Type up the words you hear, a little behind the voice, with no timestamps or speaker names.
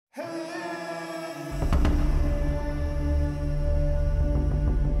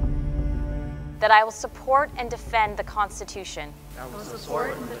That I will support and defend the Constitution. I will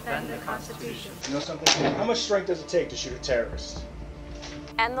support and defend the Constitution. You know something? How much strength does it take to shoot a terrorist?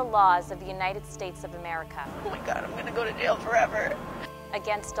 And the laws of the United States of America. Oh my God, I'm gonna go to jail forever.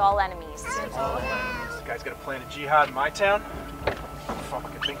 Against all enemies. This guy's gonna plan a jihad in my town? I don't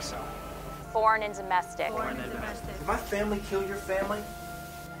fucking think so. Foreign and domestic. Foreign and domestic. Did my family kill your family?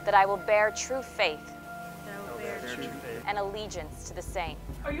 That I will bear true faith That I will bear true faith. and allegiance to the same.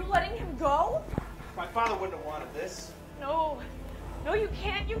 Are you letting him go? My father wouldn't have wanted this. No. No, you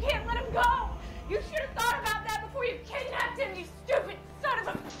can't. You can't let him go. You should have thought about that before you kidnapped him, you stupid son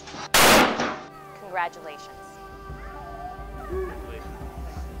of a... Congratulations.